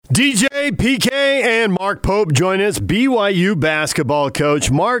DJ, PK, and Mark Pope join us, BYU basketball coach.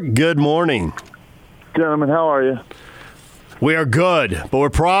 Mark, good morning. Gentlemen, how are you? We are good, but we're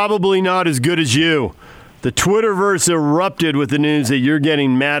probably not as good as you. The Twitterverse erupted with the news that you're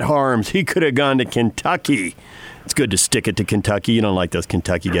getting Matt Haarms. He could have gone to Kentucky. It's good to stick it to Kentucky. You don't like those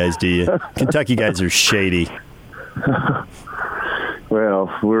Kentucky guys, do you? Kentucky guys are shady.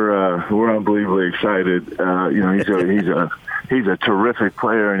 Well, we're unbelievably excited. He's a terrific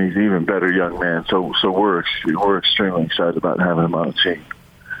player, and he's an even better young man. So we're extremely excited about having him on the team.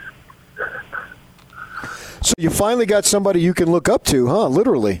 So you finally got somebody you can look up to, huh?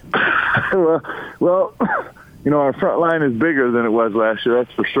 Literally. well, our front line is bigger than it was last year.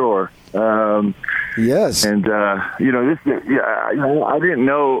 That's for sure. Yes. And I didn't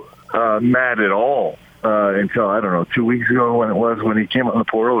know Matt at all until, I don't know, 2 weeks ago when he came out in the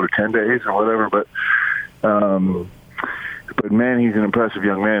portal, or 10 days or whatever. But man, he's an impressive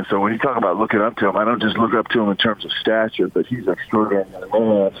young man. So when you talk about looking up to him, I don't just look up to him in terms of stature, but he's an extraordinary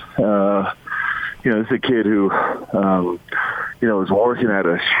man. This is a kid who, is working at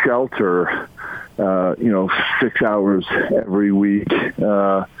a shelter, 6 hours every week,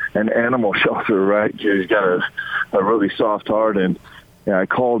 an animal shelter, right? He's got a really soft heart. And I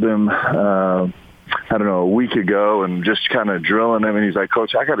called him, a week ago, and just kind of drilling him. And he's like,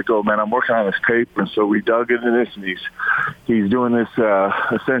 "Coach, I got to go, man. I'm working on this paper." And so we dug into this, and he's doing this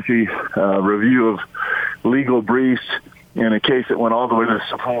essentially review of legal briefs in a case that went all the way to the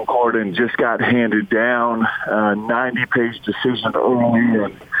Supreme Court and just got handed down, 90-page decision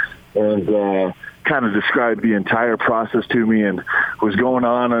early, and kind of described the entire process to me, and was going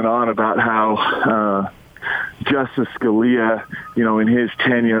on and on about how Justice Scalia, in his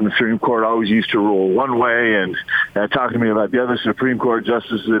tenure in the Supreme Court, always used to rule one way, and talking to me about the other Supreme Court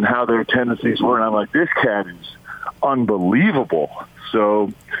justices and how their tendencies were. And I'm like, this cat is unbelievable.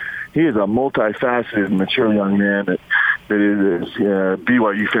 So he is a multifaceted, mature young man that is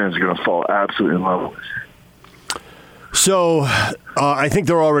BYU fans are going to fall absolutely in love with. So I think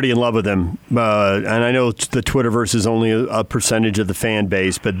they're already in love with him. And I know the Twitterverse is only a percentage of the fan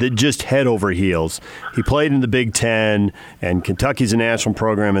base, but just head over heels. He played in the Big Ten, and Kentucky's a national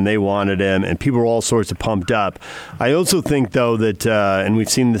program, and they wanted him, and people were all sorts of pumped up. I also think, though, that, and we've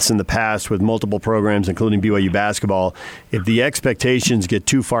seen this in the past with multiple programs, including BYU basketball, if the expectations get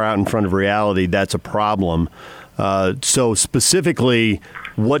too far out in front of reality, that's a problem. So specifically,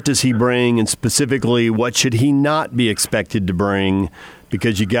 what does he bring, and specifically, what should he not be expected to bring?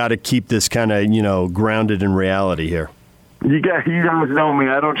 Because you got to keep this kind of, grounded in reality here. You guys know me.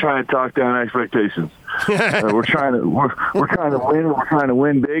 I don't try and talk down expectations. We're trying to win. We're trying to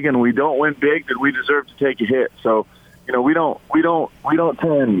win big, and we don't win big, then we deserve to take a hit. So, we don't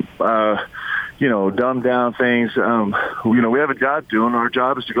try and dumb down things. We have a job doing. Our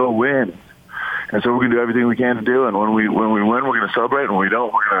job is to go win. And so we're going to do everything we can to do. And when we win, we're going to celebrate. And when we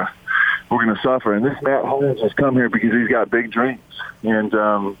don't, we're going to suffer. And this Matt Haarms has come here because he's got big dreams. And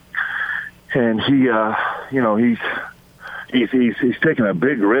he, he's taking a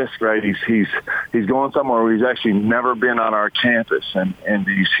big risk, right? He's going somewhere where he's actually never been on our campus, and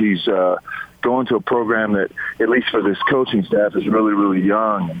he's going to a program that, at least for this coaching staff, is really, really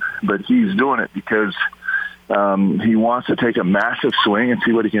young. But he's doing it because he wants to take a massive swing and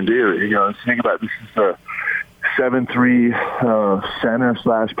see what he can do. Think about it, this is a 7'3" center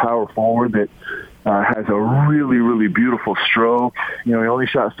 / power forward that has a really, really beautiful stroke. He only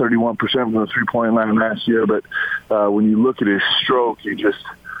shot 31% from the three-point line last year, but when you look at his stroke, you're just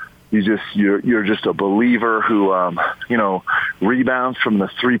a believer who rebounds from the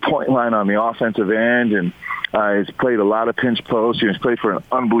three-point line on the offensive end, and he's played a lot of pinch post. He's played for an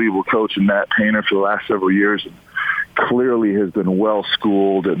unbelievable coach in Matt Painter for the last several years, and clearly has been well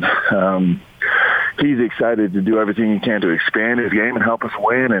schooled. And he's excited to do everything he can to expand his game and help us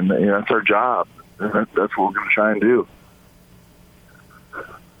win. And that's our job. That's what we're going to try and do.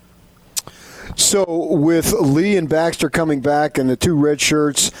 So with Lee and Baxter coming back and the two red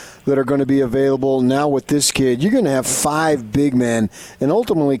shirts that are going to be available now with this kid, you're going to have 5 big men, and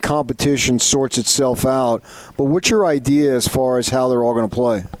ultimately competition sorts itself out. But what's your idea as far as how they're all going to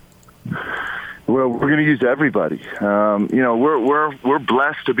play? Well, we're going to use everybody. We're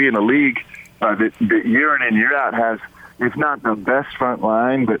blessed to be in a league that year in and year out has, if not the best front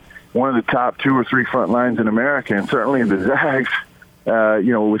line, but one of the top 2 or 3 front lines in America, and certainly in the Zags.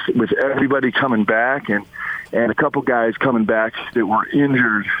 With everybody coming back and a couple guys coming back that were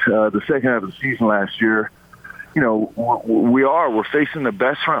injured the second half of the season last year, we're facing the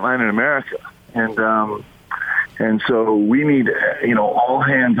best front line in America, and so we need all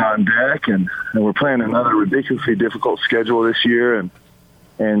hands on deck, and we're playing another ridiculously difficult schedule this year, and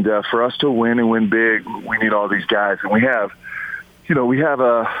And for us to win and win big, we need all these guys. And we have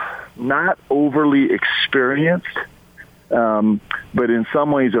a not overly experienced, but in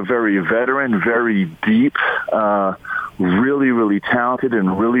some ways a very veteran, very deep, really, really talented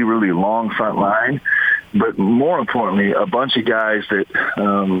and really, really long front line. But more importantly, a bunch of guys that,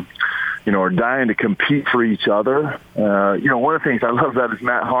 are dying to compete for each other. One of the things I love about is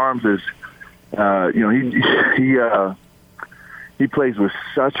Matt Harms is, he plays with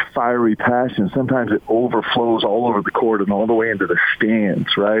such fiery passion. Sometimes it overflows all over the court and all the way into the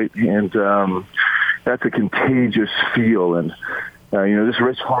stands, right? And that's a contagious feel. And, this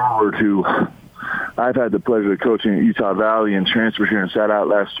Rich Harward, who I've had the pleasure of coaching at Utah Valley and transferred here and sat out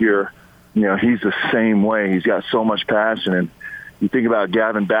last year, he's the same way. He's got so much passion. And you think about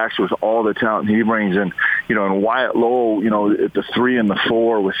Gavin Baxter with all the talent he brings in, and Wyatt Lowell, at the 3 and the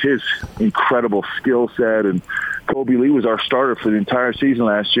 4 with his incredible skill set. And Kobe Lee was our starter for the entire season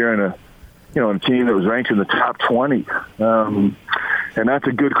last year in a team that was ranked in the top 20. And that's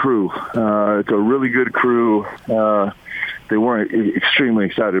a good crew. It's a really good crew. They weren't extremely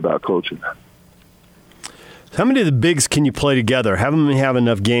excited about coaching. How many of the bigs can you play together? Have them have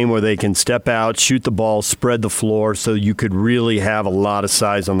enough game where they can step out, shoot the ball, spread the floor, so you could really have a lot of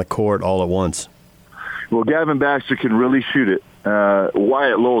size on the court all at once? Well, Gavin Baxter can really shoot it.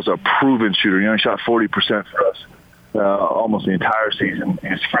 Wyatt Lowell's a proven shooter. He shot 40% for us almost the entire season.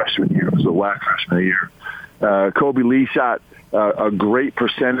 His freshman year was a WAC freshman of the year. Kobe Lee shot a great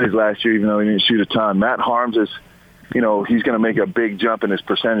percentage last year, even though he didn't shoot a ton. Matt Harms is, he's going to make a big jump in his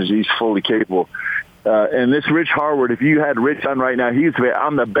percentage. He's fully capable. And this Rich Harward, if you had Rich on right now, he'd say,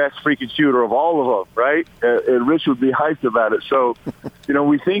 I'm the best freaking shooter of all of them, right? And Rich would be hyped about it. So,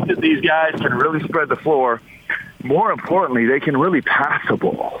 we think that these guys can really spread the floor. More importantly, they can really pass the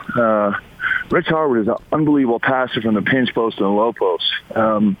ball. Rich Harward is an unbelievable passer from the pinch post and the low post.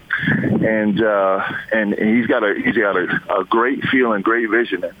 And he's got a great feel and great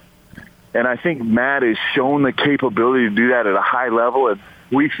vision. And I think Matt has shown the capability to do that at a high level. And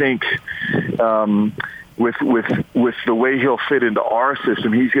we think with the way he'll fit into our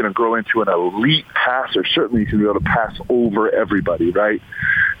system, he's going to grow into an elite passer. Certainly he's going to be able to pass over everybody, right?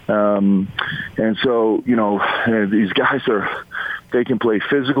 And so, these guys they can play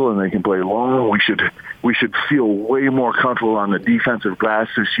physical and they can play long. We should feel way more comfortable on the defensive glass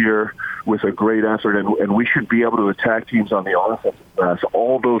this year with a great effort, and we should be able to attack teams on the offensive glass.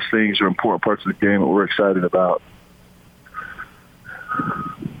 All those things are important parts of the game that we're excited about.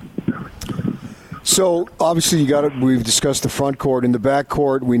 So obviously we've discussed the front court. In the back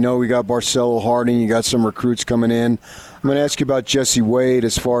court, we know we got Barcelo Harding. You got some recruits coming in. I'm going to ask you about Jesse Wade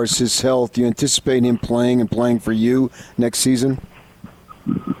as far as his health. Do you anticipate him playing for you next season?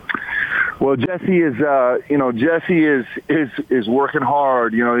 Well, Jesse is working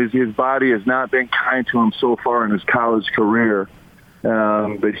hard. His body has not been kind to him so far in his college career,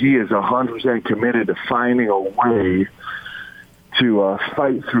 but he is 100% committed to finding a way to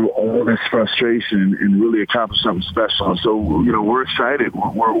fight through all this frustration and really accomplish something special. And so, we're excited.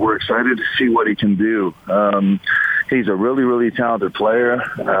 We're excited to see what he can do. He's a really, really talented player.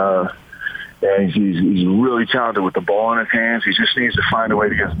 And he's really talented with the ball in his hands. He just needs to find a way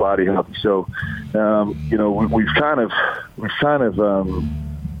to get his body healthy. So, we've kind of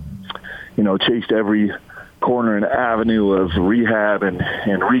chased every corner and avenue of rehab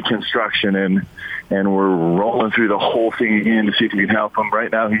and reconstruction, and we're rolling through the whole thing again to see if we can help him.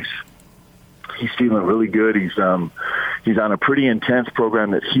 Right now, he's feeling really good. He's on a pretty intense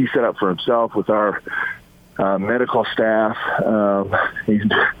program that he set up for himself with our medical staff.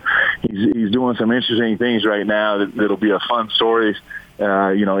 He's doing some interesting things right now that'll be a fun story,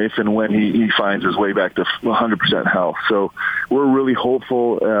 if and when he finds his way back to 100% health. So we're really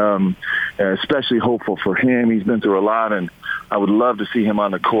hopeful, especially hopeful for him. He's been through a lot, and I would love to see him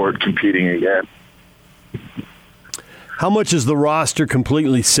on the court competing again. How much is the roster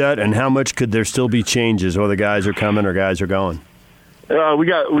completely set, and how much could there still be changes, whether guys are coming or guys are going? We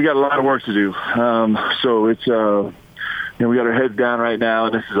got a lot of work to do. So it's we got our heads down right now,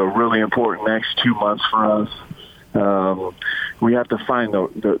 and this is a really important next 2 months for us. We have to find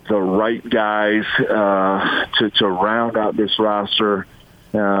the right guys to round out this roster.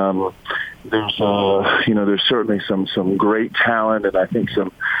 There's certainly some great talent, and I think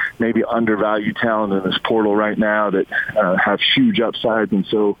some maybe undervalued talent in this portal right now that have huge upsides, and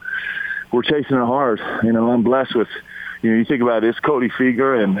so we're chasing it hard. I'm blessed with. You think about this, Cody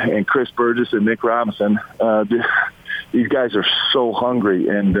Feger and Chris Burgess and Nick Robinson. These guys are so hungry,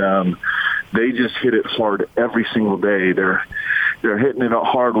 and they just hit it hard every single day. They're They're hitting it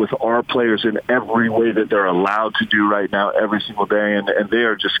hard with our players in every way that they're allowed to do right now, every single day, and they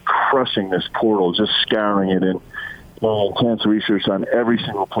are just crushing this portal, just scouring it in intense research on every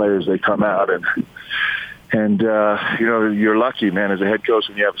single player as they come out. And you're lucky, man, as a head coach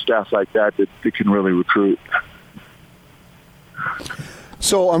when you have a staff like that can really recruit.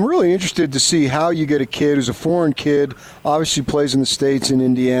 So I'm really interested to see how you get a kid who's a foreign kid, obviously plays in the States in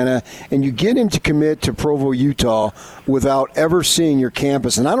Indiana, and you get him to commit to Provo, Utah without ever seeing your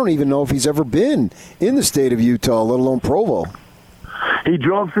campus. And I don't even know if he's ever been in the state of Utah, let alone Provo. He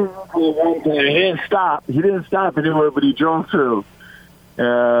drove through one time. He didn't stop. He didn't stop anywhere, but he drove through.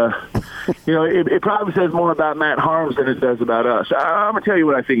 It probably says more about Matt Harms than it does about us. I'm going to tell you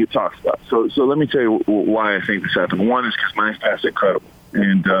what I think it talks about. So let me tell you why I think this happened. One is because my staff's incredible.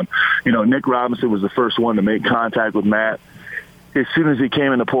 And, Nick Robinson was the first one to make contact with Matt as soon as he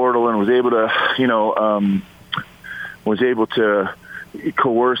came in the portal and was able to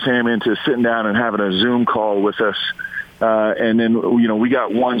coerce him into sitting down and having a Zoom call with us. And then, we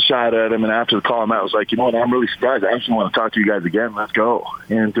got one shot at him, and after the call, Matt was like, you know what, I'm really surprised. I actually want to talk to you guys again. Let's go.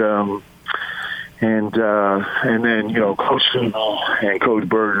 And then, Coach Simo and Coach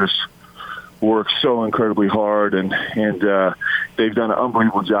Burgess worked so incredibly hard, and they've done an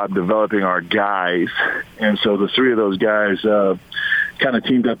unbelievable job developing our guys. And so the three of those guys kind of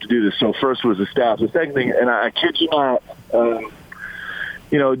teamed up to do this. So first was the staff. The second thing, and I kid you not,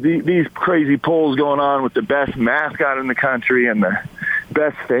 these crazy polls going on with the best mascot in the country and the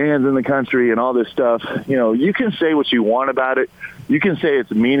best fans in the country and all this stuff. You can say what you want about it. You can say it's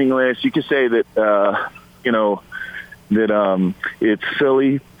meaningless. You can say that, it's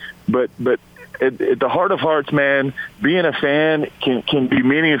silly. But at the heart of hearts, man, being a fan can be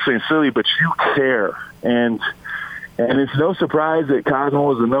meaningless and silly, but you care. And it's no surprise that Cosmo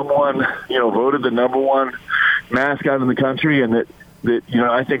was the number one, voted the number one mascot in the country, and that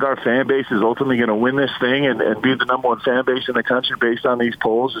I think our fan base is ultimately going to win this thing and be the number one fan base in the country based on these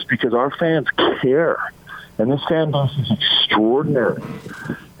polls, is because our fans care. And this fan base is extraordinary.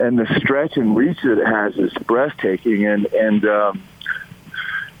 And the stretch and reach that it has is breathtaking. And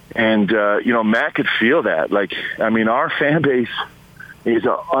Matt could feel that. Our fan base is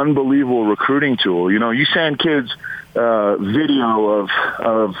an unbelievable recruiting tool. You send kids video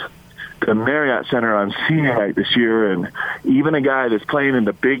of the Marriott Center on senior night this year, and even a guy that's playing in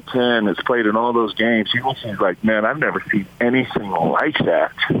the Big Ten, that's played in all those games, he's like, man, I've never seen anything like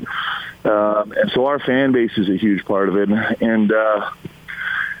that. And so our fan base is a huge part of it. And the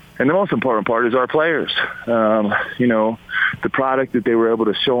most important part is our players. The product that they were able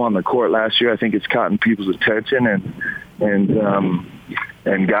to show on the court last year, I think it's caught people's attention,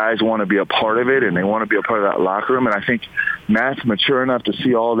 and guys want to be a part of it, and they want to be a part of that locker room. And I think Matt's mature enough to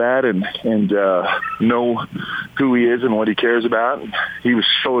see all that and know who he is and what he cares about. And he was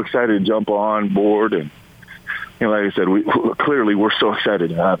so excited to jump on board. And, like I said, we're so excited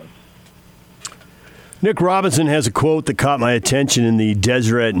to have him. Nick Robinson has a quote that caught my attention in the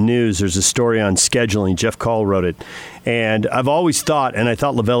Deseret News. There's a story on scheduling. Jeff Call wrote it. And I've always thought, and I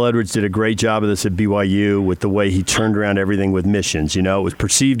thought LaVelle Edwards did a great job of this at BYU with the way he turned around everything with missions. It was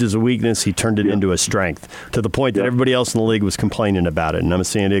perceived as a weakness. He turned it into a strength to the point that everybody else in the league was complaining about it. And I'm a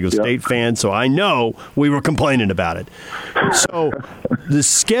San Diego State fan, so I know we were complaining about it. So the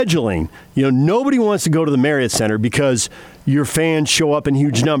scheduling, nobody wants to go to the Marriott Center because your fans show up in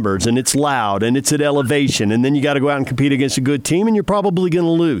huge numbers, and it's loud, and it's at elevation, and then you got to go out and compete against a good team, and you're probably going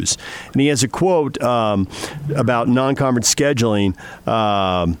to lose. And he has a quote about non-conference scheduling,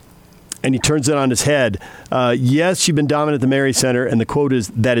 and he turns it on his head. Yes, you've been dominant at the Marriott Center, and the quote is,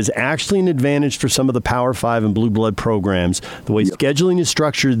 that is actually an advantage for some of the Power 5 and Blue Blood programs. The way scheduling is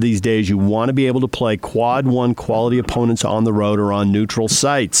structured these days, you want to be able to play Quad 1 quality opponents on the road or on neutral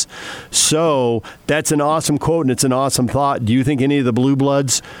sites. So that's an awesome quote, and it's an awesome thought. Do you think any of the Blue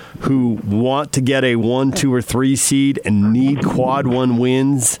Bloods who want to get a 1, 2, or 3 seed and need Quad 1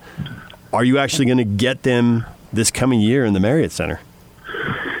 wins, are you actually going to get them this coming year in the Marriott Center?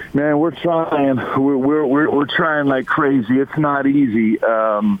 Man, we're trying. We're trying like crazy. It's not easy.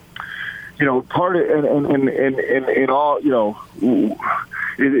 Part of and all.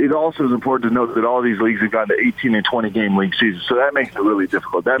 It also is important to note that all these leagues have gone to 18 and 20 game league seasons, so that makes it really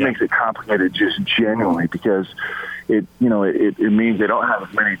difficult. That makes it complicated just genuinely because it means they don't have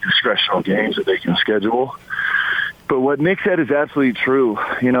as many discretional games that they can schedule. But what Nick said is absolutely true.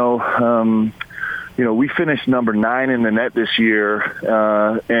 We finished number 9 in the net this year,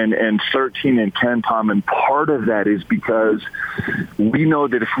 and 13 in KenPom, and part of that is because we know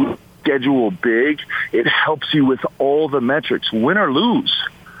that if we schedule big, it helps you with all the metrics, win or lose.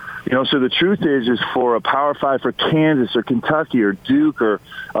 So the truth is for a Power 5 for Kansas or Kentucky or Duke or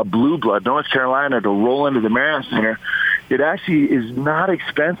a blue blood, North Carolina, to roll into the Marriott Center, it actually is not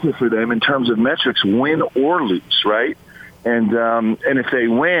expensive for them in terms of metrics, win or lose, right? And if they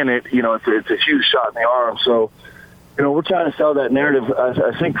win, it's a huge shot in the arm. So, we're trying to sell that narrative.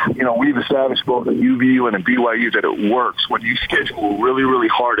 I think, we've established both at UVU and at BYU that it works. When you schedule really, really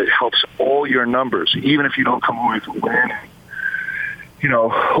hard, it helps all your numbers, even if you don't come away from winning.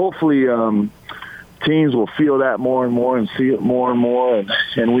 Hopefully teams will feel that more and more and see it more and more,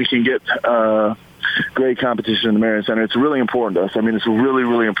 and we can get great competition in the Marriott Center. It's really important to us. I mean, it's really,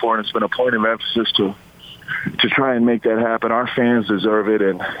 really important. It's been a point of emphasis to try and make that happen. Our fans deserve it,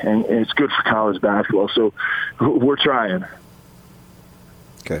 and it's good for college basketball. So we're trying.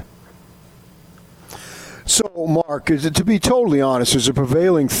 Okay. So, Mark, to be totally honest, there's a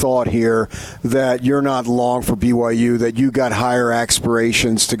prevailing thought here that you're not long for BYU, that you got higher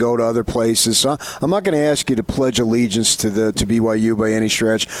aspirations to go to other places. So I'm not going to ask you to pledge allegiance to BYU by any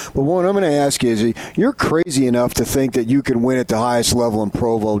stretch, but what I'm going to ask you is, you're crazy enough to think that you can win at the highest level in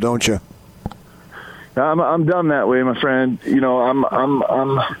Provo, don't you? I'm done that way, my friend.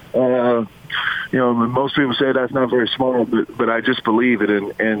 Most people say that's not very smart, but I just believe it,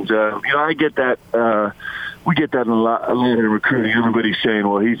 and I get that. We get that a lot in recruiting. Everybody's saying,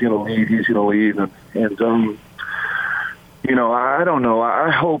 "Well, he's going to leave," and I don't know.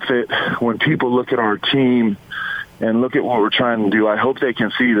 I hope that when people look at our team and look at what we're trying to do, I hope they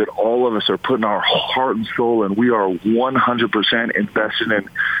can see that all of us are putting our heart and soul, and we are 100% invested in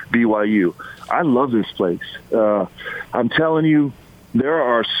BYU. I love this place. I'm telling you, there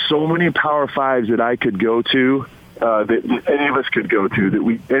are so many Power 5s that I could go to, that any of us could go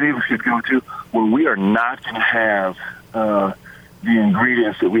to, where we are not going to have the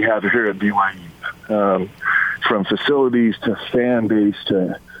ingredients that we have here at BYU, from facilities to fan base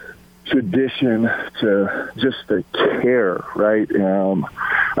to tradition to just the care, right?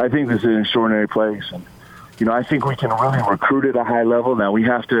 I think this is an extraordinary place, and I think we can really recruit at a high level. Now we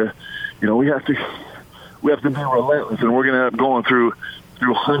have to be relentless, and we're going to end up going through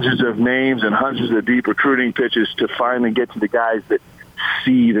hundreds of names and hundreds of deep recruiting pitches to finally get to the guys that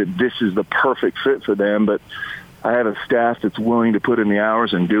see that this is the perfect fit for them. But I have a staff that's willing to put in the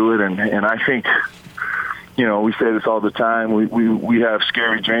hours and do it, and I think, we say this all the time. We have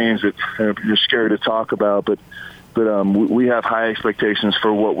scary dreams that you're scared to talk about, but we have high expectations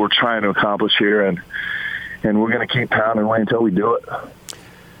for what we're trying to accomplish here, and we're going to keep pounding away until we do it.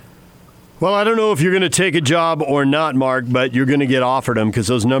 Well, I don't know if you're going to take a job or not, Mark, but you're going to get offered them, because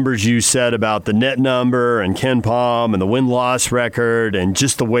those numbers you said about the net number and Ken Palm and the win-loss record and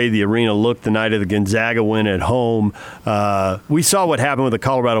just the way the arena looked the night of the Gonzaga win at home. We saw what happened with the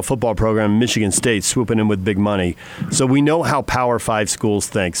Colorado football program, Michigan State swooping in with big money. So we know how Power 5 schools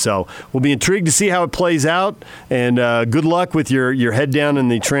think. So we'll be intrigued to see how it plays out, and good luck with your head down in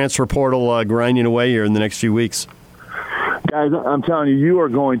the transfer portal grinding away here in the next few weeks. Guys, I'm telling you, you are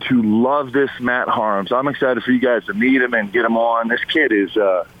going to love this Matt Haarms. I'm excited for you guys to meet him and get him on. This kid is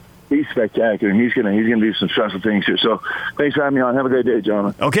he's spectacular, and he's gonna do some special things here. So thanks for having me on. Have a great day,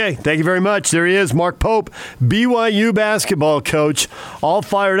 gentlemen. Okay, thank you very much. There he is, Mark Pope, BYU basketball coach, all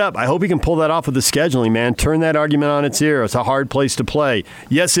fired up. I hope he can pull that off with the scheduling, man. Turn that argument on its ear. It's a hard place to play.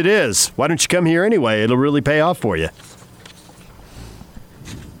 Yes, it is. Why don't you come here anyway? It'll really pay off for you.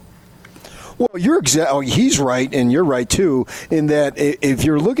 Well, he's right, and you're right, too, in that if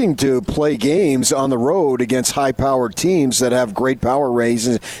you're looking to play games on the road against high-powered teams that have great power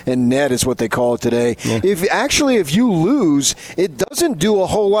ratings, and net is what they call it today, if you lose, it doesn't do a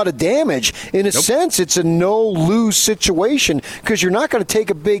whole lot of damage. In a sense, it's a no-lose situation, because you're not going to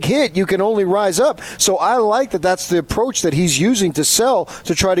take a big hit. You can only rise up. So I like that that's the approach that he's using to sell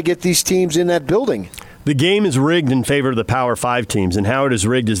to try to get these teams in that building. The game is rigged in favor of the Power 5 teams, and how it is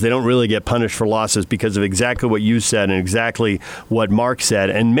rigged is they don't really get punished for losses because of exactly what you said and exactly what Mark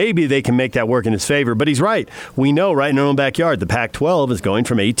said, and maybe they can make that work in his favor, but he's right. We know right in our own backyard, the Pac-12 is going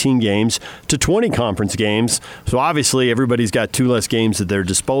from 18 games to 20 conference games, so obviously everybody's got 2 less games at their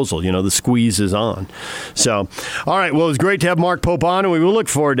disposal. The squeeze is on. So, all right, well, it was great to have Mark Pope on, and we will look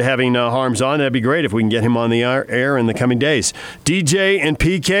forward to having Haarms on. That'd be great if we can get him on the air in the coming days. DJ and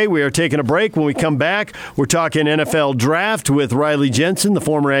PK, we are taking a break. When we come back, we're talking NFL draft with Riley Jensen, the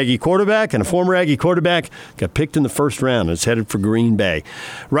former Aggie quarterback, and a former Aggie quarterback got picked in the first round and is headed for Green Bay.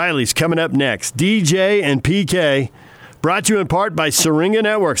 Riley's coming up next. DJ and PK, brought to you in part by Syringa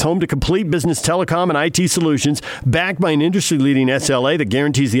Networks, home to complete business telecom and IT solutions, backed by an industry-leading SLA that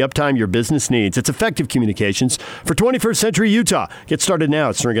guarantees the uptime your business needs. It's effective communications for 21st century Utah. Get started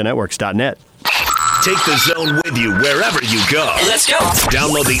now at syringanetworks.net. Take the Zone with you wherever you go. Let's go.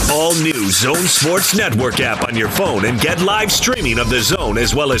 Download the all-new Zone Sports Network app on your phone and get live streaming of the Zone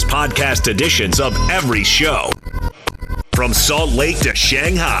as well as podcast editions of every show. From Salt Lake to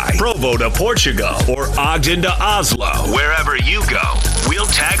Shanghai, Provo to Portugal, or Ogden to Oslo, wherever you go, we'll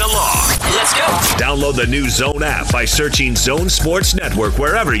tag along. Let's go. Download the new Zone app by searching Zone Sports Network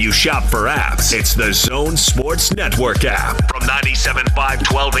wherever you shop for apps. It's the Zone Sports Network app from 97.5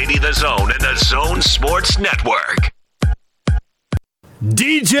 1280 The Zone and the Zone Sports Network.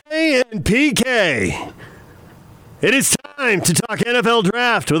 DJ and PK. It is time to talk NFL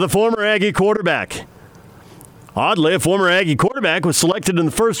draft with a former Aggie quarterback. Oddly, a former Aggie quarterback was selected in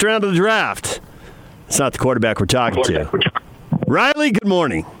the first round of the draft. It's not the quarterback we're talking to. Riley, good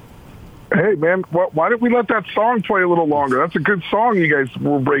morning. Hey, man, why didn't we let that song play a little longer? That's a good song you guys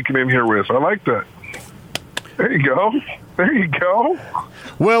were breaking in here with. I like that. There you go. There you go.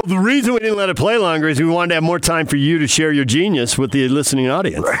 Well, the reason we didn't let it play longer is we wanted to have more time for you to share your genius with the listening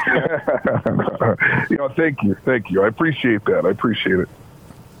audience. Thank you. Thank you. I appreciate that. I appreciate it.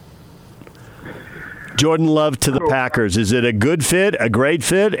 Jordan Love to the Packers. Is it a good fit, a great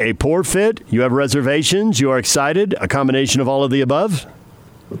fit, a poor fit? You have reservations? You are excited? A combination of all of the above?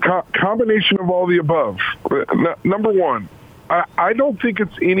 Combination of all the above. Number one, I don't think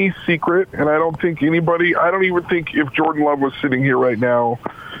it's any secret, and I don't even think if Jordan Love was sitting here right now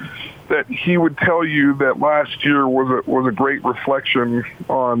that he would tell you that last year was a great reflection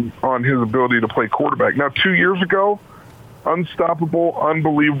on his ability to play quarterback. Now, 2 years ago, unstoppable,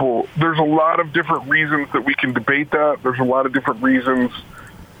 unbelievable. There's a lot of different reasons that we can debate that. There's a lot of different reasons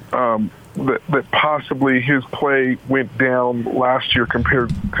that possibly his play went down last year compared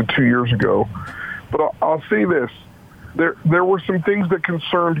to 2 years ago. But I'll say this. There were some things that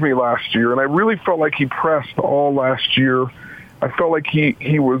concerned me last year, and I really felt like he pressed all last year. I felt like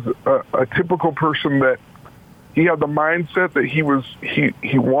he was a typical person that he had the mindset that he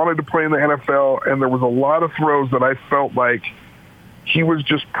wanted to play in the NFL, and there was a lot of throws that I felt like he was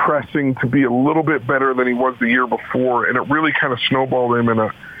just pressing to be a little bit better than he was the year before, and it really kind of snowballed him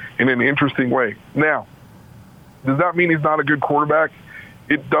in an interesting way. Now, does that mean he's not a good quarterback?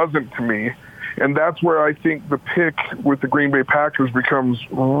 It doesn't to me, and that's where I think the pick with the Green Bay Packers becomes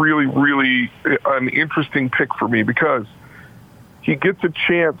really, really an interesting pick for me because he gets a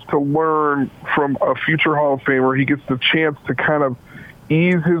chance to learn from a future Hall of Famer. He gets the chance to kind of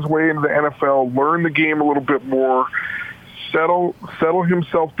ease his way into the NFL, learn the game a little bit more, settle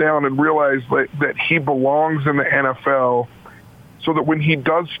himself down and realize that he belongs in the NFL so that when he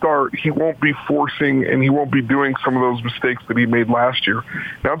does start, he won't be forcing and he won't be doing some of those mistakes that he made last year.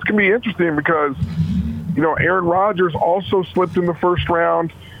 Now, it's going to be interesting because, Aaron Rodgers also slipped in the first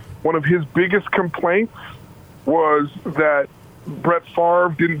round. One of his biggest complaints was that Brett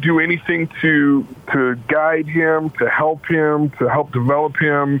Favre didn't do anything to guide him, to help develop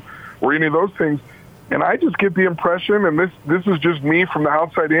him, or any of those things. And I just get the impression, and this is just me from the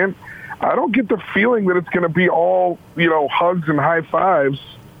outside in, I don't get the feeling that it's going to be all, hugs and high fives,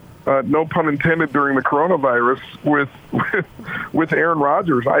 no pun intended, during the coronavirus with Aaron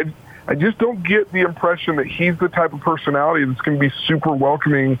Rodgers. I just don't get the impression that he's the type of personality that's going to be super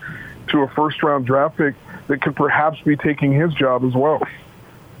welcoming to a first-round draft pick that could perhaps be taking his job as well.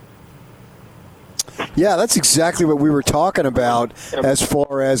 Yeah, that's exactly what we were talking about as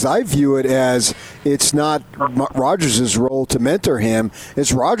far as I view it as it's not Rodgers' role to mentor him.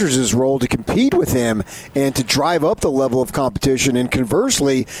 It's Rodgers' role to compete with him and to drive up the level of competition. And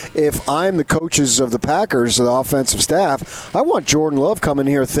conversely, if I'm the coaches of the Packers, the offensive staff, I want Jordan Love coming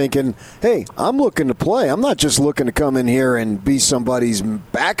here thinking, hey, I'm looking to play. I'm not just looking to come in here and be somebody's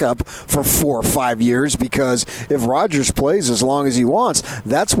backup for 4 or 5 years because if Rodgers plays as long as he wants,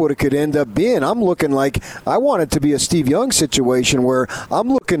 that's what it could end up being. I'm looking like I want it to be a Steve Young situation where I'm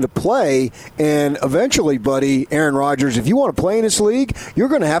looking to play, and eventually, buddy, Aaron Rodgers, if you want to play in this league, you're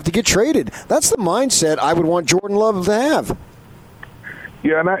going to have to get traded. That's the mindset I would want Jordan Love to have.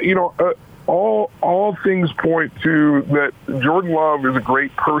 Yeah, and all things point to that Jordan Love is a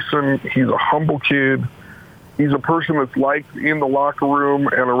great person. He's a humble kid. He's a person that's liked in the locker room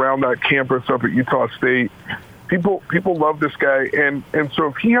and around that campus up at Utah State. People love this guy, and so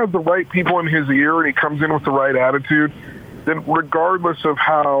if he has the right people in his ear and he comes in with the right attitude, then regardless of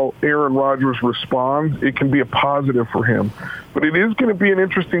how Aaron Rodgers responds, it can be a positive for him. But it is going to be an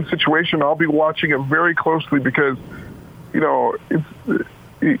interesting situation. I'll be watching it very closely because, I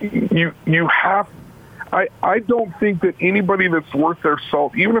don't think that anybody that's worth their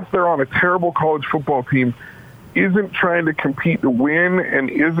salt, even if they're on a terrible college football team, isn't trying to compete to win and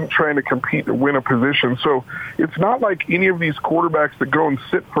isn't trying to compete to win a position. So it's not like any of these quarterbacks that go and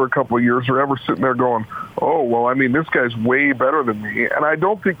sit for a couple of years are ever sitting there going, oh, well, I mean, this guy's way better than me. And I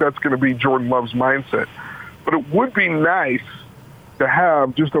don't think that's going to be Jordan Love's mindset. But it would be nice to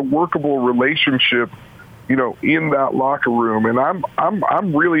have just a workable relationship, you know, in that locker room. And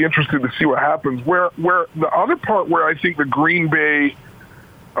I'm really interested to see what happens. Where the other part where I think the Green Bay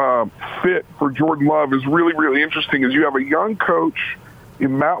fit for Jordan Love is really, really interesting is you have a young coach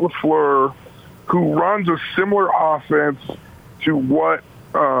in Matt LaFleur who runs a similar offense to what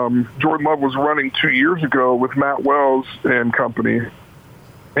Jordan Love was running 2 years ago with Matt Wells and company.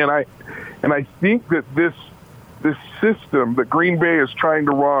 And I think that this system that Green Bay is trying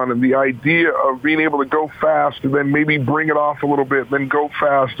to run and the idea of being able to go fast and then maybe bring it off a little bit, then go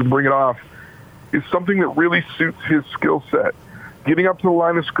fast and bring it off is something that really suits his skill set. Getting up to the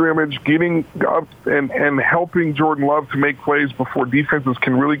line of scrimmage, getting up and helping Jordan Love to make plays before defenses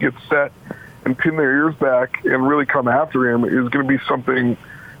can really get set and pin their ears back and really come after him is going to be something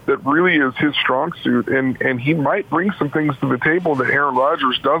that really is his strong suit. And he might bring some things to the table that Aaron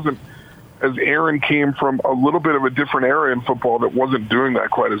Rodgers doesn't, as Aaron came from a little bit of a different era in football that wasn't doing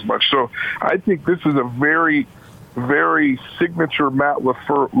that quite as much. So I think this is a very, very signature Matt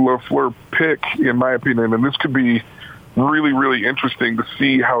LaFleur pick, in my opinion, and this could be really, really interesting to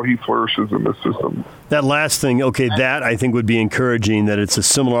see how he flourishes in this system. That last thing, okay, that I think would be encouraging, that it's a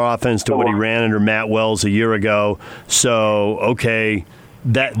similar offense to what he ran under Matt Wells a year ago. So, okay,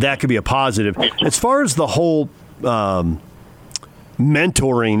 that could be a positive. As far as the whole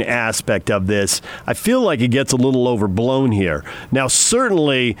mentoring aspect of this, I feel like it gets a little overblown here. Now,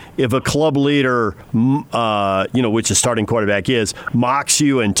 certainly, if a club leader, which a starting quarterback is, mocks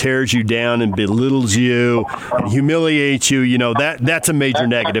you and tears you down and belittles you and humiliates you, that's a major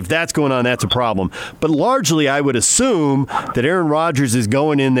negative. If that's going on, that's a problem. But largely, I would assume that Aaron Rodgers is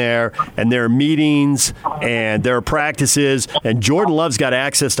going in there and there are meetings and there are practices, and Jordan Love's got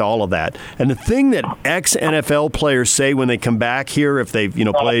access to all of that. And the thing that ex-NFL players say when they come back here, if they've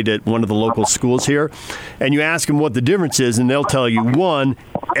played at one of the local schools here, and you ask them what the difference is, and they'll tell you, one,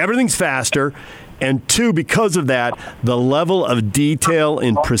 everything's faster, and two, because of that, the level of detail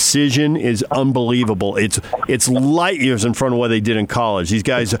and precision is unbelievable. It's light years in front of what they did in college. These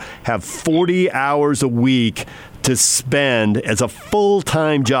guys have 40 hours a week to spend as a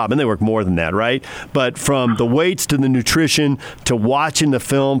full-time job, and they work more than that, right? But from the weights to the nutrition to watching the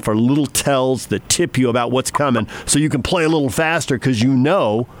film for little tells that tip you about what's coming so you can play a little faster because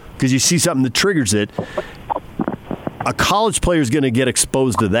you see something that triggers it. A college player is going to get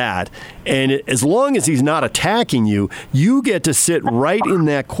exposed to that, and as long as he's not attacking you, you get to sit right in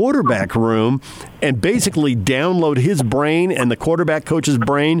that quarterback room and basically download his brain and the quarterback coach's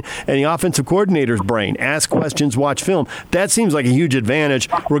brain and the offensive coordinator's brain. Ask questions, watch film. That seems like a huge advantage,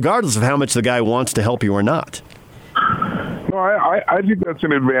 regardless of how much the guy wants to help you or not. No, I think that's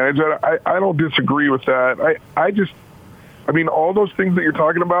an advantage. I don't disagree with that. I mean, all those things that you're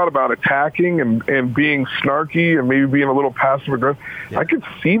talking about attacking and being snarky and maybe being a little passive-aggressive, I could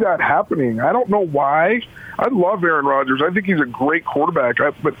see that happening. I don't know why. I love Aaron Rodgers. I think he's a great quarterback.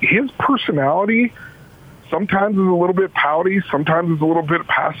 But his personality sometimes is a little bit pouty. Sometimes is a little bit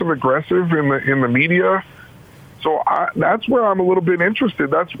passive-aggressive in the media. So that's where I'm a little bit interested.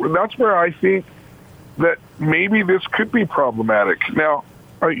 That's where I think that maybe this could be problematic. Now,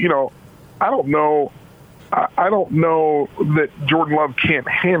 I don't know. I don't know that Jordan Love can't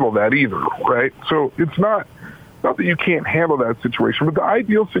handle that either, right? So it's not that you can't handle that situation, but the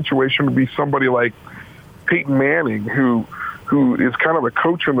ideal situation would be somebody like Peyton Manning, who is kind of a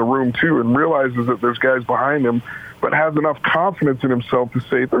coach in the room too and realizes that there's guys behind him, but has enough confidence in himself to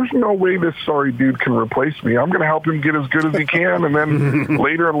say, there's no way this sorry dude can replace me. I'm going to help him get as good as he can, and then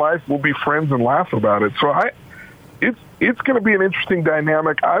later in life we'll be friends and laugh about it. So it's going to be an interesting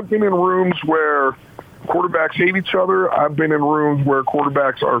dynamic. I've been in rooms where quarterbacks hate each other. I've been in rooms where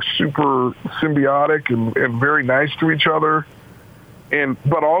quarterbacks are super symbiotic and very nice to each other,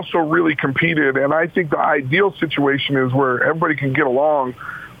 but also really competed. And I think the ideal situation is where everybody can get along,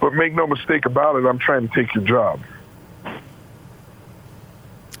 but make no mistake about it, I'm trying to take your job.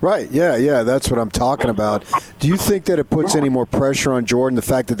 Right, yeah, that's what I'm talking about. Do you think that it puts any more pressure on Jordan, the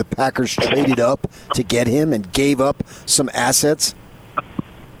fact that the Packers traded up to get him and gave up some assets?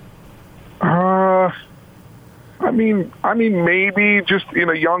 I mean, maybe just in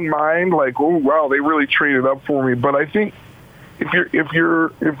a young mind, like, oh wow, they really traded up for me. But I think if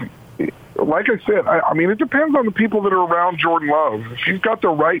you're like I said, I mean, it depends on the people that are around Jordan Love. If you've got the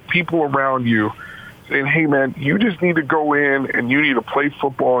right people around you, saying, hey, man, you just need to go in and you need to play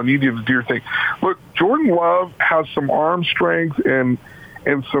football and you need to do your thing. Look, Jordan Love has some arm strength and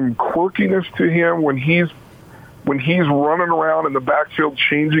some quirkiness to him when he's running around in the backfield,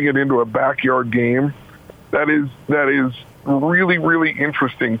 changing it into a backyard game. That is really, really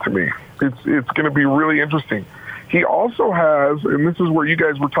interesting to me. It's going to be really interesting. He also has, and this is where you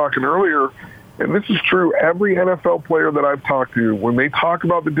guys were talking earlier, and this is true, every NFL player that I've talked to, when they talk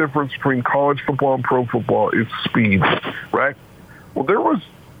about the difference between college football and pro football, it's speed, right? Well, there was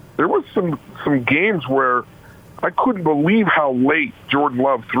some games where I couldn't believe how late Jordan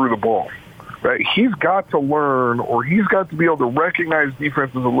Love threw the ball, right? He's got to learn, or he's got to be able to recognize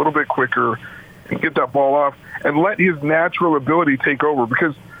defenses a little bit quicker and get that ball off and let his natural ability take over.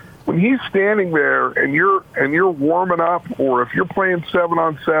 Because when he's standing there and you're warming up, or if you're playing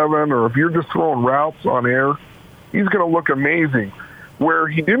 7-on-7, or if you're just throwing routes on air, he's going to look amazing. Where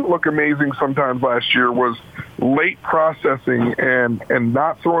he didn't look amazing sometimes last year was late processing and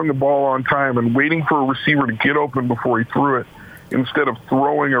not throwing the ball on time and waiting for a receiver to get open before he threw it instead of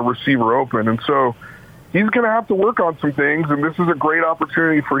throwing a receiver open. And so he's going to have to work on some things, and this is a great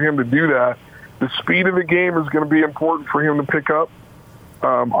opportunity for him to do that. The speed of the game is going to be important for him to pick up.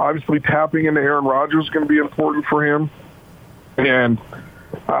 Obviously, tapping into Aaron Rodgers is going to be important for him. And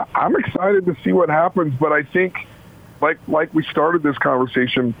I'm excited to see what happens, but I think, like we started this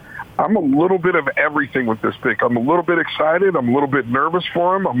conversation, I'm a little bit of everything with this pick. I'm a little bit excited. I'm a little bit nervous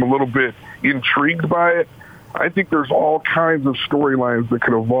for him. I'm a little bit intrigued by it. I think there's all kinds of storylines that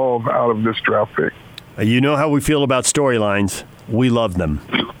could evolve out of this draft pick. You know how we feel about storylines. We love them.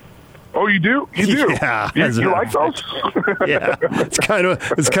 Oh, you do? You do? Yeah. You like those? Yeah. It's kind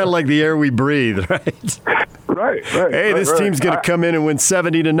of like the air we breathe, right? Right. Hey, this team's going to come in and win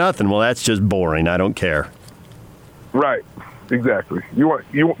 70-0. Well, that's just boring. I don't care. Right. Exactly. You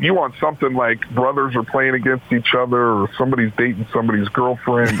want something like brothers are playing against each other, or somebody's dating somebody's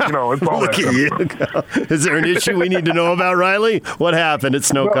girlfriend. It's all Look that at you. Is there an issue we need to know about, Riley? What happened at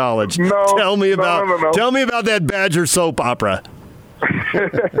Snow College? No. Tell me about No. Tell me about that Badger soap opera.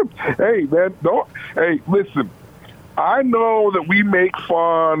 Hey, man, listen. I know that we make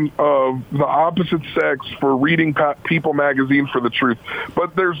fun of the opposite sex for reading People magazine for the truth,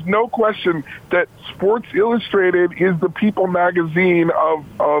 but there's no question that Sports Illustrated is the People magazine of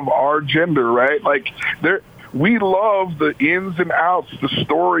our gender, right? Like, we love the ins and outs, the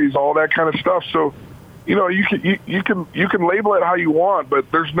stories, all that kind of stuff. So, you can label it how you want,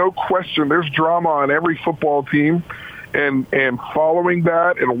 but there's no question there's drama on every football team. And following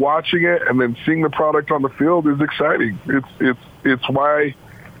that and watching it and then seeing the product on the field is exciting. It's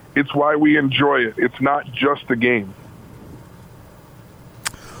why we enjoy it. It's not just a game.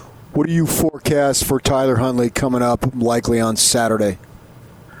 What do you forecast for Tyler Huntley coming up likely on Saturday?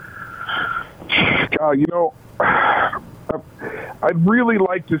 God, I'd really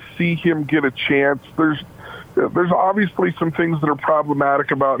like to see him get a chance. There's obviously some things that are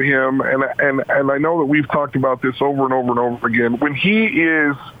problematic about him, and I know that we've talked about this over and over and over again. When he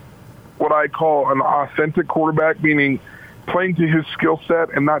is what I call an authentic quarterback, meaning playing to his skill set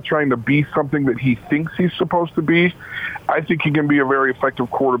and not trying to be something that he thinks he's supposed to be, I think he can be a very effective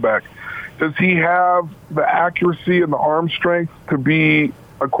quarterback. Does he have the accuracy and the arm strength to be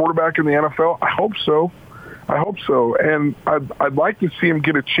a quarterback in the NFL? I hope so. And I'd like to see him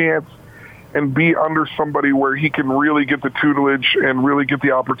get a chance and be under somebody where he can really get the tutelage and really get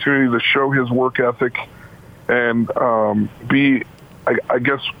the opportunity to show his work ethic and be, I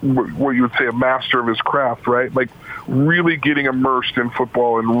guess, what you would say, a master of his craft, right? Like really getting immersed in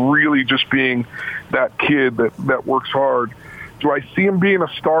football and really just being that kid that works hard. Do I see him being a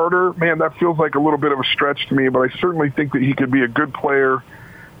starter? Man, that feels like a little bit of a stretch to me, but I certainly think that he could be a good player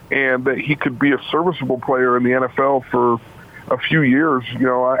and that he could be a serviceable player in the NFL for a few years.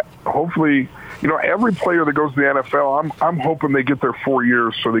 Hopefully, every player that goes to the NFL, I'm hoping they get their 4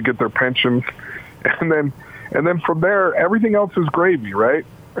 years so they get their pension, and then from there everything else is gravy, right?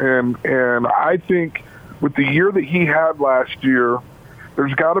 And I think with the year that he had last year,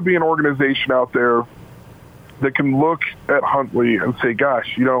 there's got to be an organization out there that can look at Huntley and say,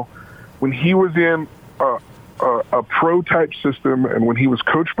 gosh, when he was in a pro type system and when he was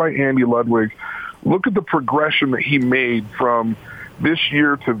coached by Andy Ludwig, look at the progression that he made from this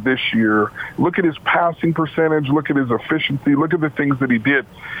year to this year. Look at his passing percentage. Look at his efficiency. Look at the things that he did.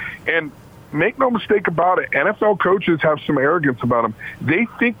 And make no mistake about it, NFL coaches have some arrogance about them. They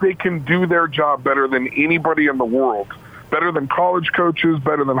think they can do their job better than anybody in the world, better than college coaches,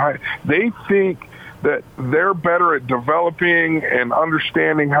 better than high. They think that they're better at developing and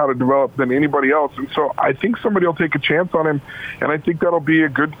understanding how to develop than anybody else. And so I think somebody will take a chance on him, and I think that'll be a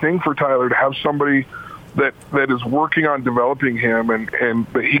good thing for Tyler to have somebody that is working on developing him, and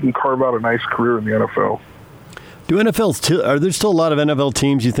that he can carve out a nice career in the NFL. Are there still a lot of NFL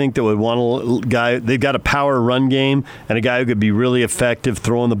teams you think that would want a guy? They've got a power run game and a guy who could be really effective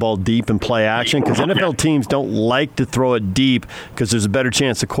throwing the ball deep and play action? Because NFL teams don't like to throw it deep because there's a better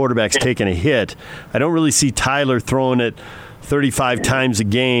chance the quarterback's taking a hit. I don't really see Tyler throwing it 35 times a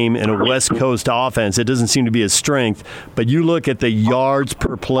game in a West Coast offense. It doesn't seem to be his strength. But you look at the yards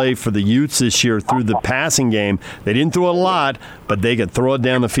per play for the Utes this year through the passing game. They didn't throw a lot, but they could throw it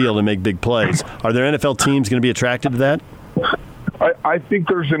down the field and make big plays. Are there NFL teams going to be attracted to that? I think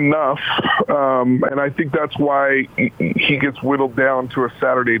there's enough, and I think that's why he gets whittled down to a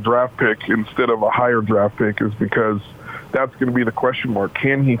Saturday draft pick instead of a higher draft pick, is because that's going to be the question mark.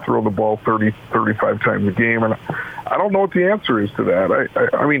 Can he throw the ball 30, 35 times a game? And I don't know what the answer is to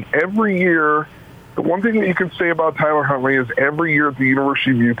that. I mean, every year, the one thing that you can say about Tyler Huntley is every year at the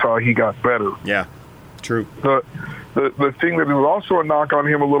University of Utah, he got better. Yeah, true. The thing that is also a knock on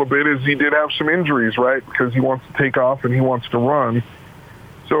him a little bit is he did have some injuries, right? Because he wants to take off and he wants to run.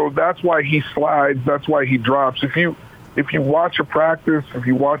 So that's why he slides. That's why he drops. If you watch a practice, if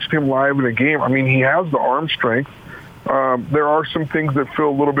you watched him live in a game, I mean, he has the arm strength. There are some things that feel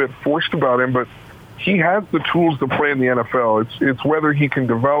a little bit forced about him, but he has the tools to play in the NFL. It's whether he can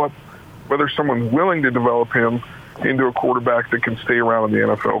develop, whether someone's willing to develop him into a quarterback that can stay around in the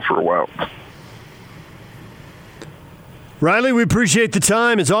NFL for a while. Riley, we appreciate the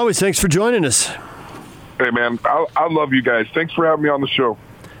time. As always, thanks for joining us. Hey, man, I love you guys. Thanks for having me on the show.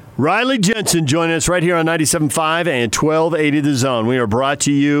 Riley Jensen joining us right here on 97.5 and 1280 The Zone. We are brought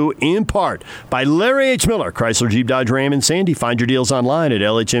to you in part by Larry H. Miller, Chrysler, Jeep, Dodge, Ram, and Sandy. Find your deals online at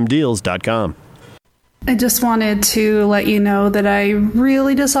lhmdeals.com. I just wanted to let you know that I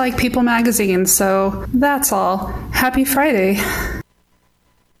really dislike People magazine, so that's all. Happy Friday.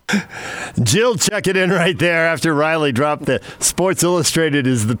 Jill checking in right there after Riley dropped the Sports Illustrated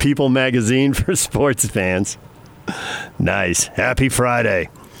is the People magazine for sports fans. Nice. Happy Friday.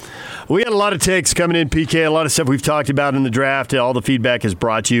 We got a lot of takes coming in, PK, a lot of stuff we've talked about in the draft. All the feedback is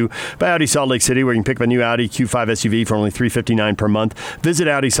brought to you by Audi Salt Lake City, where you can pick up a new Audi Q5 SUV for only $359 per month. Visit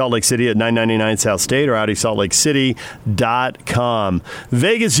Audi Salt Lake City at 999 South State or AudiSaltLakeCity.com.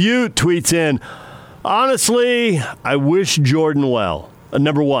 Vegas Ute tweets in, honestly, I wish Jordan well.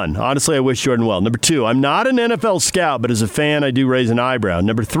 Number one, honestly, I wish Jordan well. Number two, I'm not an NFL scout, but as a fan, I do raise an eyebrow.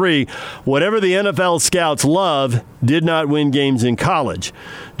 Number three, whatever the NFL scouts love did not win games in college.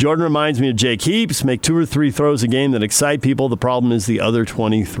 Jordan reminds me of Jake Heaps. Make 2 or 3 throws a game that excite people. The problem is the other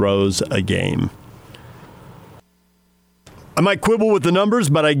 20 throws a game. I might quibble with the numbers,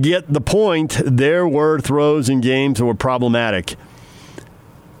 but I get the point. There were throws in games that were problematic.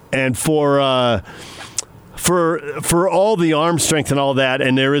 And for all the arm strength and all that,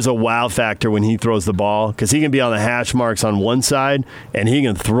 and there is a wow factor when he throws the ball, because he can be on the hash marks on one side, and he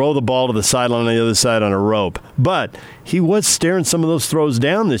can throw the ball to the sideline on the other side on a rope. But he was staring some of those throws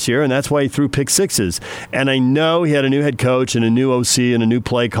down this year, and that's why he threw pick sixes. And I know he had a new head coach and a new OC and a new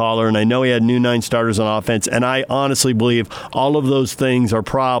play caller, and I know he had new 9 starters on offense, and I honestly believe all of those things are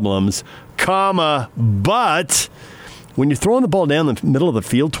problems, but when you're throwing the ball down the middle of the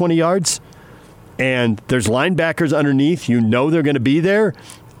field 20 yards, and there's linebackers underneath, you know they're going to be there,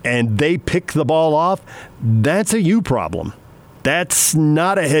 and they pick the ball off, that's a you problem. That's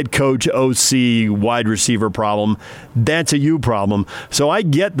not a head coach, OC, wide receiver problem. That's a you problem. So I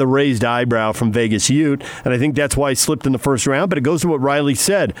get the raised eyebrow from Vegas Ute, and I think that's why he slipped in the first round, but it goes to what Riley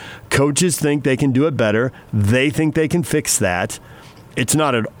said. Coaches think they can do it better. They think they can fix that. It's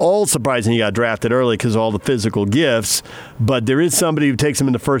not at all surprising he got drafted early because of all the physical gifts, but there is somebody who takes him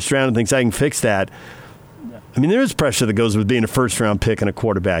in the first round and thinks, I can fix that. I mean, there is pressure that goes with being a first-round pick and a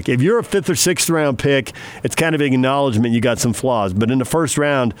quarterback. If you're a 5th or 6th-round pick, it's kind of an acknowledgement you got some flaws. But in the first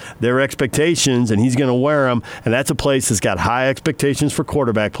round, there are expectations, and he's going to wear them, and that's a place that's got high expectations for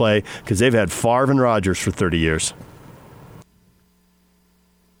quarterback play because they've had Favre and Rodgers for 30 years.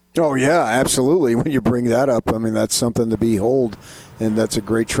 Oh, yeah, absolutely. When you bring that up, I mean, that's something to behold, and that's a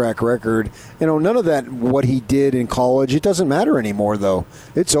great track record. You know, none of that, what he did in college, it doesn't matter anymore, though.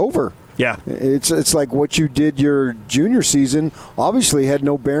 It's over. Yeah. It's like what you did your junior season obviously had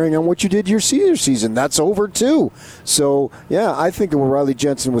no bearing on what you did your senior season. That's over, too. So, yeah, I think that what Riley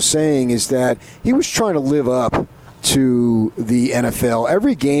Jensen was saying is that he was trying to live up to the NFL.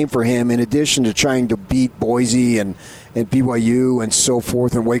 Every game for him, in addition to trying to beat Boise and BYU and so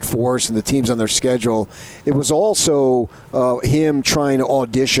forth and Wake Forest and the teams on their schedule, it was also him trying to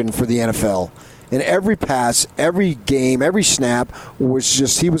audition for the NFL. And every pass, every game, every snap was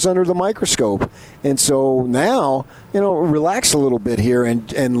just, he was under the microscope. And so now, relax a little bit here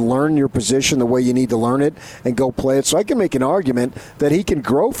and learn your position the way you need to learn it and go play it. So I can make an argument that he can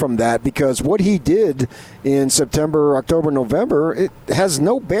grow from that, because what he did in September, October, November, it has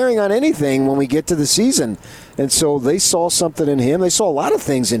no bearing on anything when we get to the season. And so they saw something in him. They saw a lot of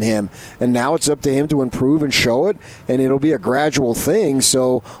things in him. And now it's up to him to improve and show it, and it'll be a gradual thing.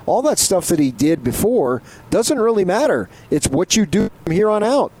 So all that stuff that he did before doesn't really matter. It's what you do from here on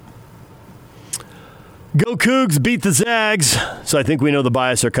out. Go Cougs, beat the Zags. So I think we know the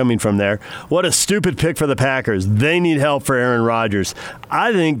bias are coming from there. What a stupid pick for the Packers. They need help for Aaron Rodgers.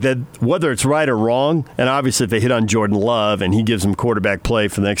 I think that whether it's right or wrong, and obviously if they hit on Jordan Love and he gives them quarterback play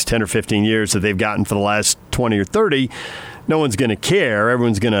for the next 10 or 15 years that they've gotten for the last 20 or 30, no one's going to care.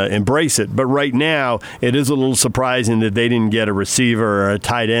 Everyone's going to embrace it. But right now, it is a little surprising that they didn't get a receiver or a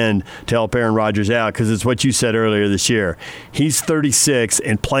tight end to help Aaron Rodgers out, because it's what you said earlier this year. He's 36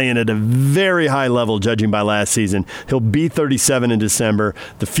 and playing at a very high level, judging by last season. He'll be 37 in December.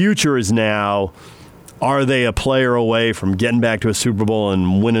 The future is now, are they a player away from getting back to a Super Bowl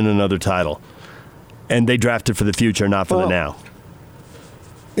and winning another title? And they drafted for the future, not for the now.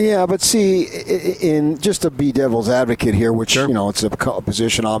 Yeah, but see, in just to be devil's advocate here, which, it's a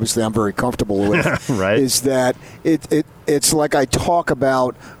position obviously I'm very comfortable with, right, is that it's like I talk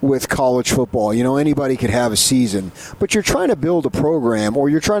about with college football. Anybody could have a season, but you're trying to build a program, or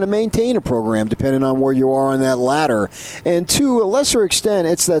you're trying to maintain a program, depending on where you are on that ladder. And to a lesser extent,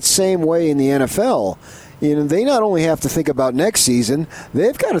 it's that same way in the NFL. They not only have to think about next season,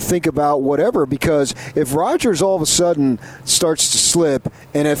 they've got to think about whatever, because if Rodgers all of a sudden starts to slip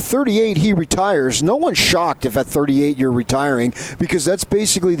and at 38 he retires, no one's shocked if at 38 you're retiring, because that's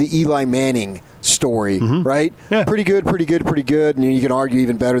basically the Eli Manning story, right? Yeah. Pretty good, and you can argue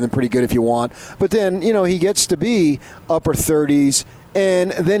even better than pretty good if you want. But then, he gets to be upper 30s,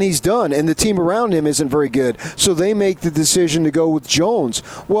 and then he's done, and the team around him isn't very good. So they make the decision to go with Jones.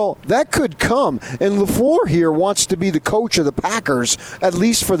 Well, that could come, and LaFleur here wants to be the coach of the Packers, at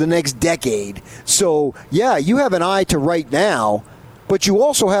least for the next decade. So, yeah, you have an eye to right now, but you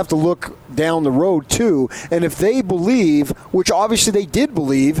also have to look down the road, too. And if they believe, which obviously they did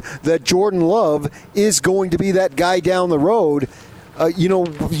believe, that Jordan Love is going to be that guy down the road,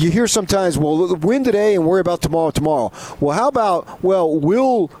 you hear sometimes, well, win today and worry about tomorrow. Well, how about,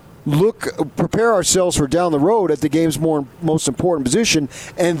 we'll prepare ourselves for down the road at the game's most important position,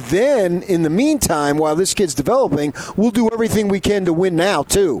 and then in the meantime, while this kid's developing, we'll do everything we can to win now,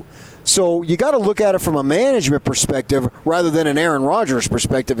 too. So you got to look at it from a management perspective rather than an Aaron Rodgers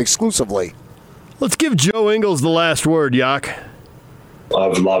perspective exclusively. Let's give Joe Ingles the last word, Yak.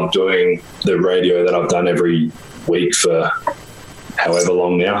 I've loved doing the radio that I've done every week for however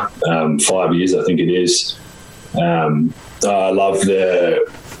long now, 5 years I think it is. I love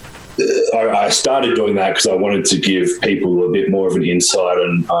I started doing that because I wanted to give people a bit more of an insight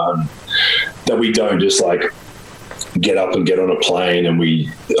on that we don't just get up and get on a plane, and we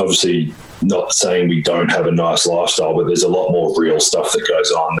obviously not saying we don't have a nice lifestyle, but there's a lot more real stuff that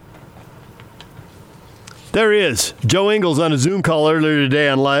goes on. There he is, Joe Ingles, on a Zoom call earlier today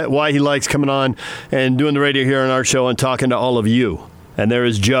on why he likes coming on and doing the radio here on our show and talking to all of you. And there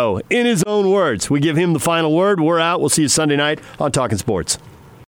is Joe, in his own words. We give him the final word. We're out. We'll see you Sunday night on Talking Sports.